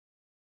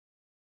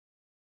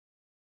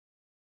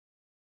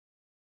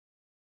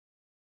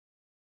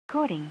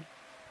recording.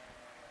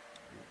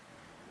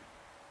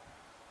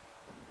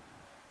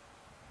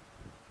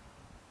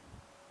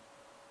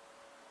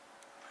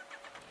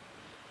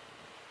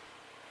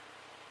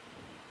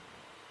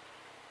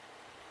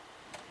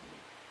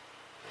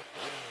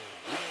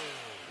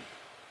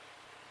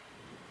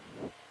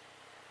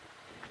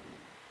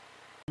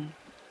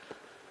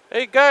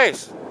 Hey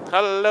guys,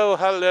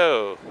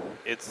 hello,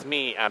 it's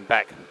me, I'm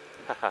back.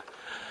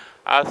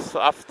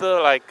 After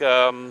like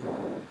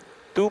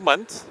 2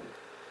 months,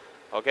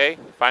 okay,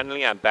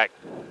 finally I'm back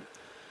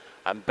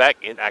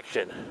in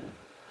action.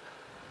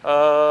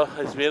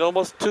 It's been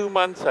almost 2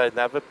 months. I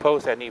never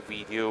post any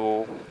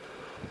video,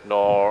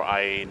 nor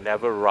I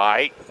never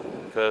ride,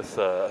 because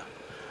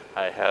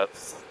I have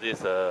this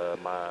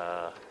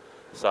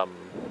some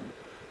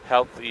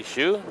health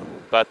issue,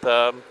 but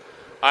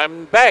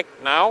I'm back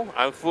now.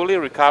 I'm fully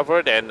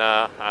recovered, and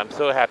I'm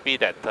so happy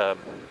that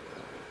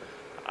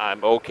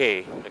I'm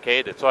okay.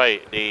 Okay, that's why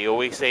they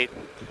always say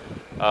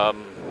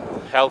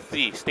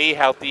stay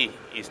healthy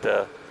is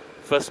the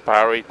first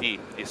priority.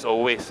 It's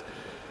always,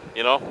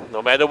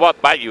 no matter what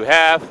bike you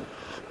have,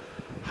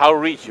 how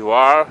rich you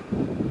are,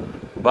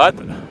 but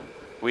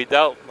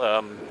without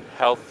a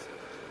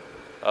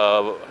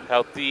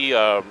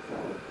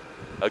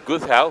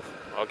good health,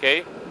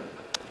 okay,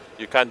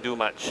 you can't do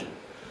much.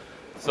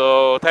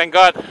 So thank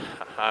God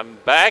I'm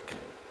back,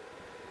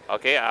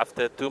 okay,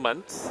 after 2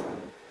 months.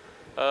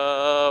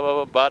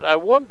 But I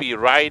won't be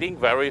riding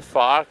very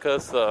far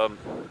because,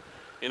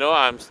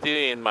 I'm still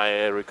in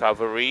my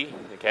recovery,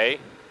 okay.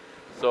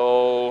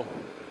 So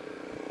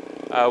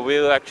I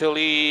will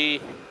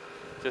actually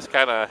just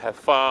kind of have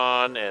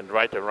fun and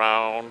ride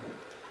around,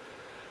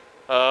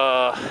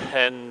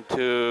 and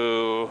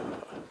to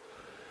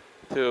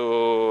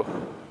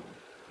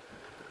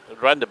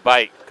run the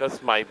bike,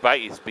 because my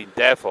bike has been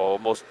there for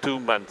almost 2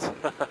 months.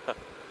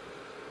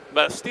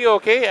 But still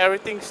okay,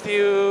 everything's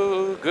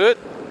still good.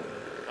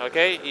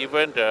 Okay,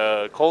 even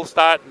the cold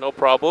start, no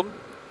problem.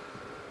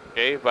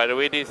 Okay, by the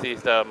way, this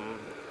is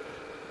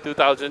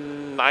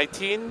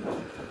 2019.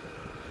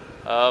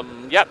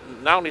 Yep,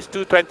 now it's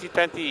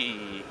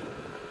 2020.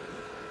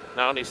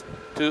 Now it's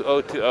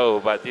 2020,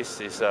 but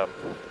this is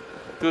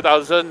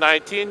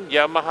 2019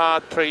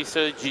 Yamaha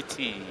Tracer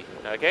GT.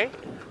 Okay.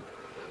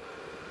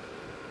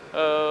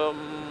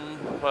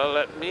 Well,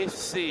 let me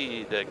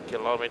see the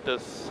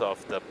kilometers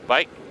of the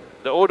bike.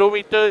 The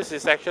odometer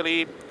is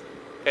actually,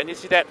 can you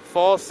see that?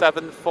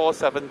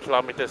 4747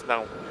 kilometers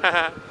now.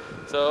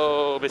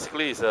 So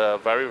basically it's a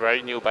very,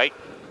 very new bike.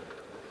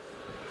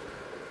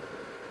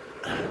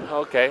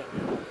 Okay.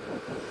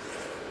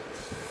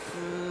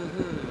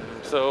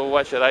 So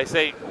what should I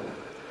say?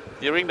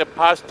 During the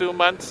past 2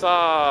 months,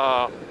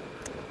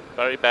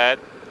 very bad.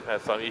 I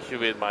have some issue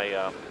with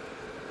my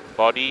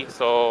body,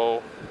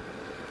 so,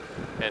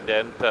 and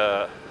then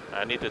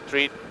I need to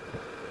treat.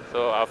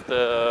 So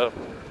after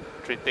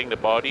treating the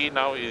body,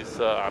 now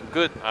I'm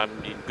good.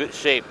 I'm in good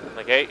shape.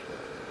 Okay.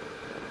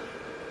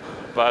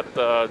 But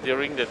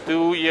during the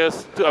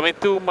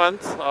 2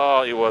 months,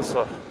 it was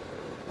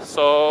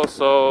so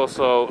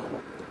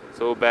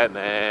bad,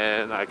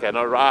 man. I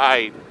cannot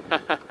ride.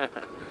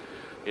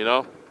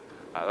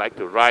 I like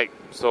to ride,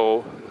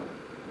 so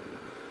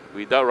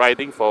without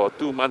riding for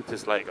 2 months,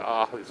 it's like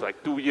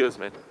 2 years,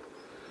 man.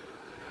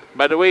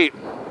 By the way,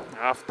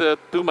 after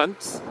 2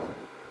 months,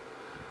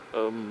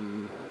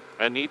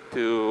 I need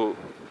to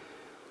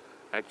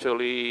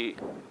actually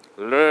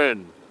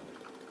learn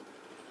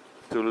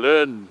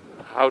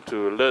how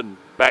to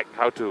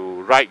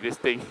ride this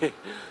thing,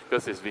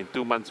 because it's been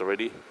 2 months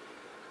already.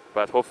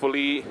 But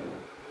hopefully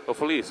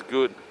it's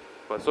good.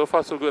 But so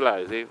far so good,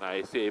 lah.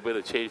 I still able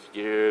to change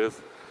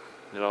gears,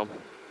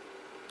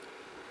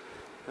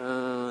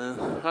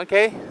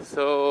 Okay,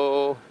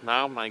 so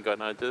now I'm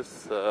gonna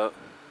just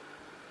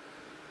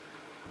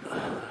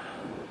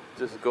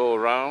go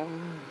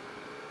around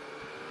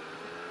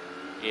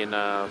in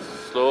a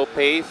slow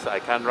pace. I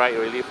can't ride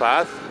really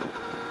fast.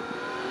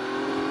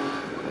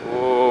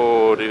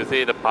 Oh, do you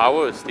see the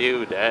power is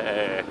still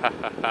there?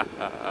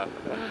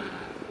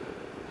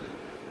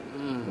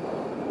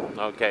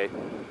 Okay.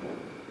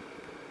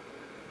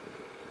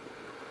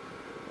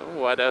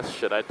 What else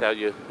should I tell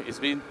you? It's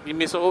been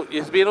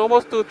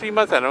almost 2-3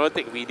 months I never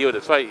take video.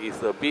 That's why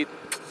it's a bit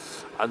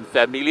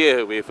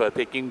unfamiliar with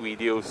taking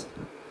videos.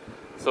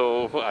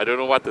 So I don't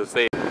know what to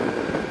say.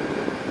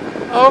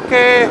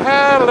 Okay,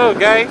 hello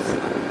guys.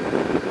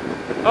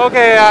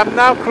 Okay, I'm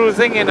now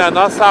cruising in a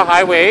north-south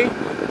highway.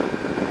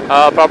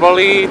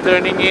 Probably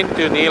turning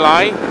into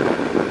Nilai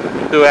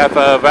to have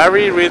a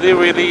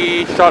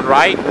really short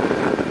ride.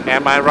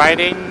 And I'm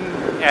riding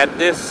at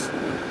this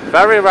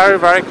very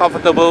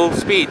comfortable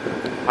speed,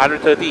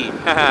 130.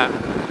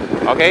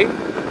 Okay,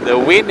 the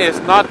wind is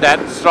not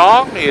that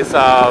strong. It's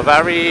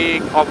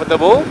very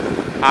comfortable.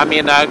 I'm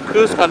in a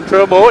cruise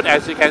control mode,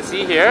 as you can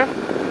see here.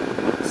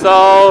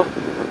 So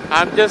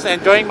I'm just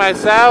enjoying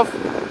myself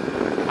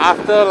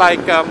after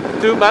like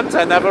 2 months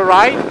I never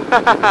ride.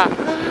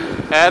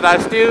 And I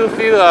still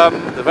feel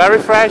very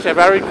fresh and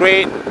very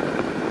great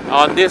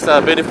on this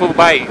beautiful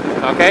bike.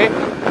 Okay,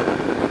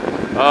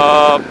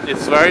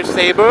 it's very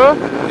stable,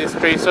 this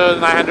Tracer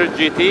 900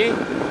 GT,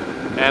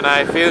 and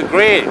I feel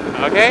great.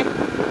 Okay,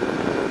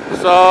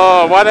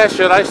 so what else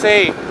should I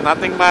say?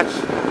 Nothing much.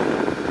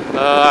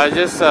 I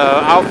just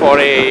out for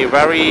a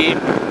very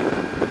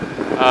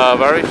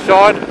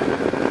short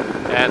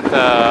and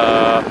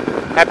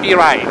happy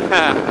ride.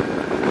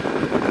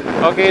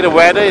 Okay, the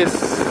weather is,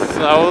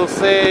 I will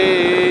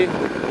say,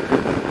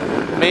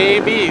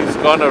 maybe it's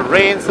gonna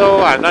rain,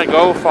 so I'm not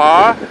going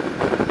far.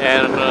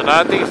 And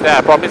another thing is that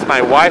I promised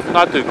my wife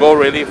not to go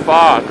really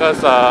far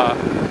because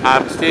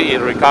I'm still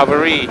in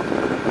recovery.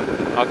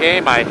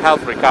 Okay, my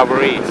health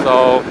recovery,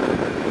 so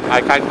I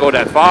can't go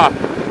that far.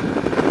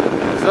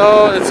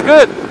 So it's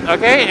good,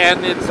 okay,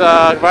 and it's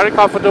very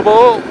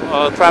comfortable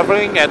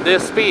traveling at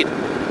this speed,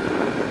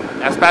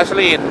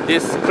 especially in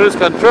this cruise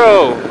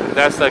control.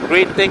 That's the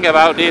great thing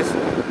about this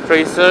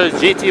Tracer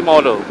GT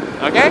model,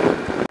 okay?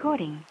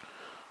 Recording.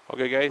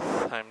 Okay guys,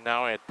 I'm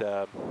now at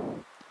the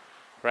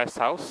rest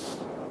house,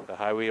 the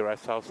highway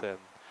rest house, and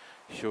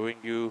showing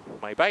you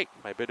my bike,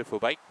 my beautiful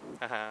bike.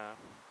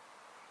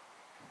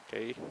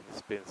 Okay,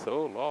 it's been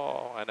so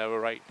long, I never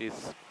ride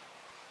this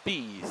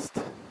beast.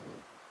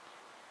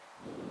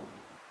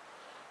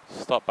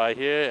 Stop by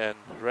here and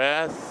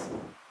rest.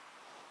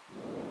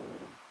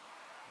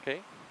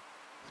 Okay,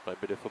 it's my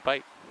beautiful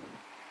bike.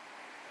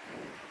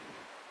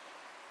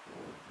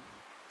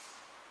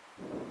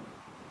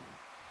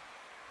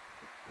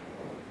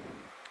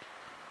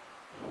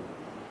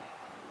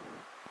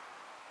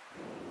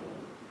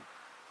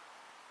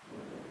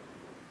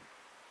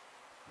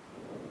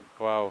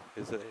 Wow,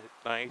 is it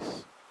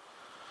nice?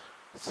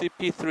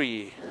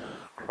 CP3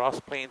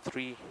 Crossplane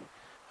 3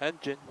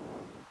 engine.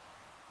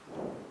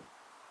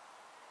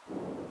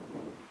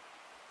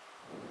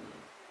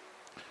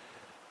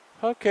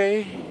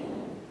 Okay.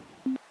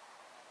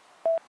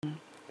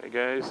 Hey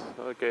guys,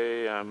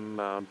 okay, I'm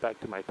back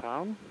to my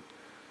town,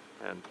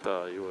 and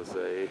it was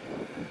a...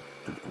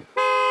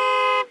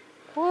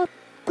 What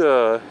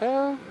the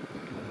hell?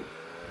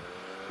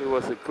 It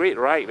was a great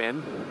ride,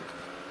 man.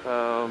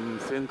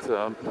 Since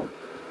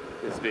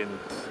it's been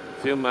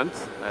a few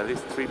months, at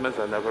least 3 months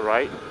I never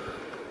ride,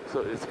 so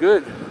it's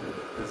good.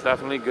 It's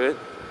definitely good.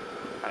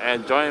 I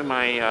enjoy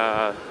my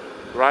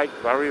ride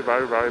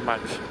very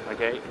much.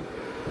 Okay.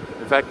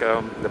 In fact,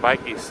 the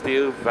bike is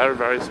still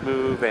very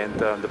smooth, and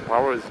the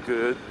power is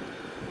good,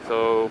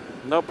 so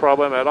no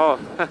problem at all.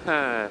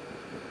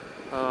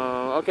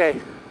 Okay,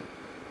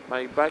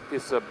 my bike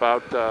is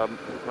about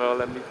well,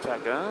 let me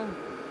check.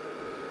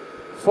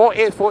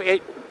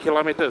 4848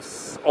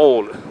 kilometers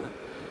old.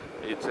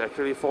 It's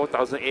actually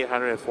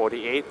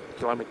 4,848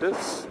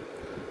 kilometers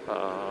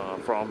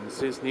from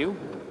since new.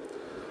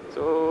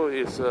 So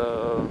it's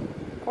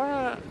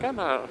quite kind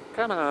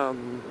of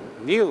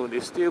new.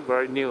 It's still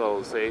very new, I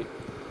would say.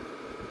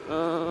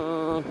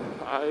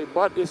 I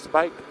bought this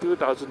bike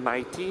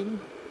 2019.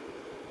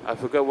 I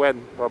forgot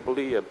when.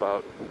 Probably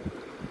about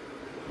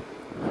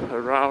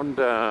around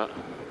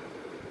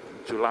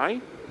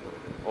July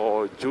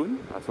or June.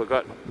 I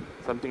forgot,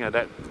 something like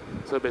that.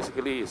 So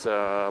basically, it's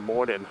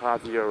more than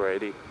half year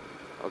already.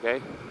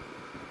 Okay.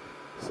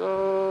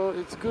 So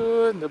it's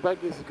good. The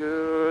bike is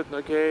good.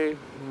 Okay.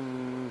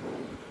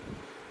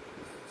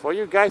 For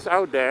you guys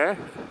out there,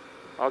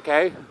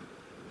 okay,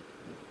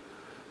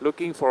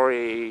 looking for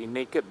a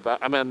naked bike,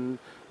 I mean,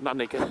 not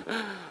naked,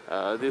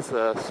 this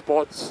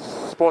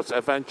sports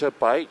adventure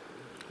bike,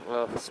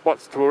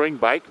 sports touring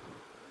bike,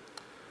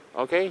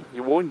 okay,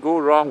 you won't go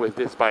wrong with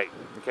this bike,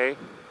 okay,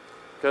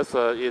 because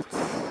the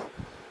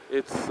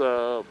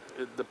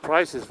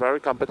price is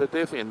very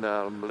competitive in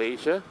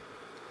Malaysia,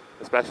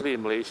 especially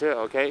in Malaysia,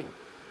 okay.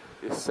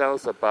 It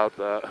sells about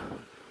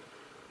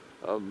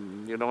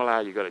you know lah,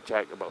 you gotta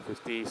check about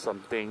 50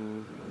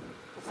 something,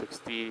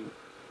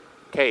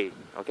 60k,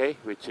 okay,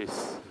 which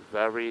is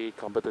very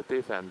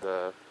competitive, and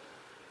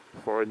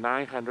for a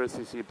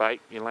 900cc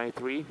bike inline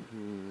 3,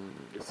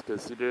 it's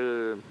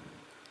considered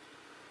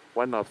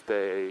one of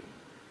the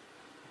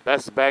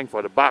best bang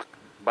for the buck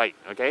bike,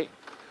 okay.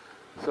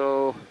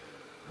 So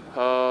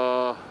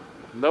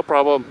no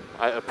problem,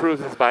 I approve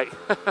this bike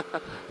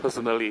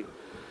personally.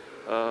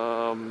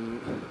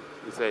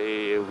 It's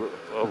a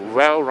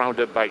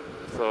well-rounded bike,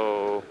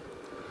 so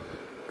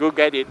go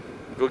get it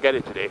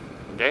today,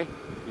 okay,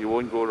 you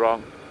won't go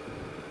wrong.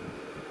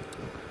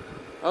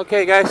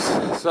 Okay guys,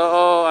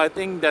 so I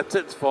think that's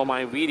it for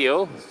my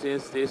video,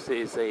 since this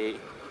is a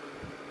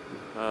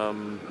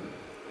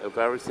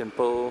very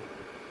simple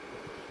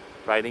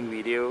riding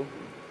video.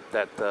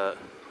 That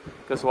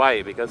because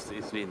why? Because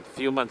it's been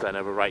few months I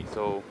never ride,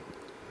 so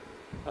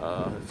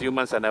a few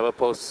months I never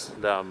post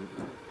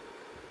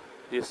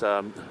this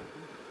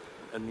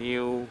a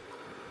new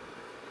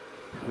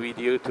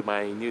video to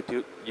my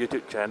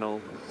YouTube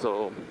channel,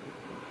 so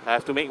I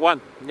have to make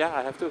one. Yeah,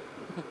 I have to.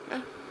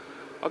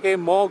 Okay,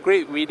 more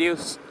great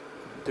videos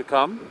to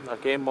come.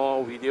 Okay,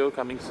 more video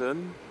coming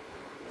soon.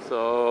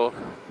 So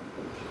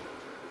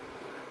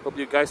hope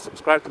you guys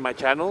subscribe to my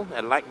channel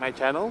and like my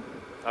channel.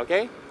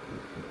 Okay,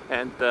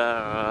 and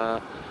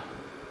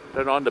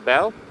turn on the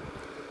bell,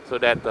 so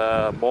that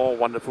more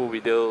wonderful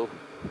video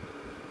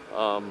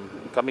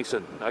coming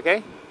soon.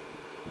 Okay,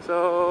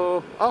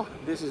 so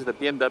this is the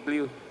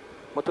BMW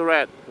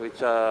Motorrad, which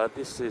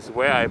this is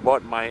where I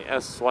bought my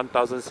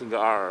S1000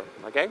 single R.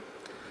 Okay,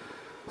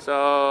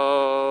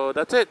 so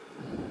that's it.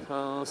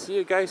 See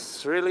you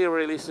guys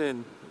really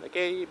soon.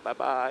 Okay, bye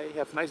bye,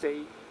 have a nice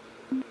day.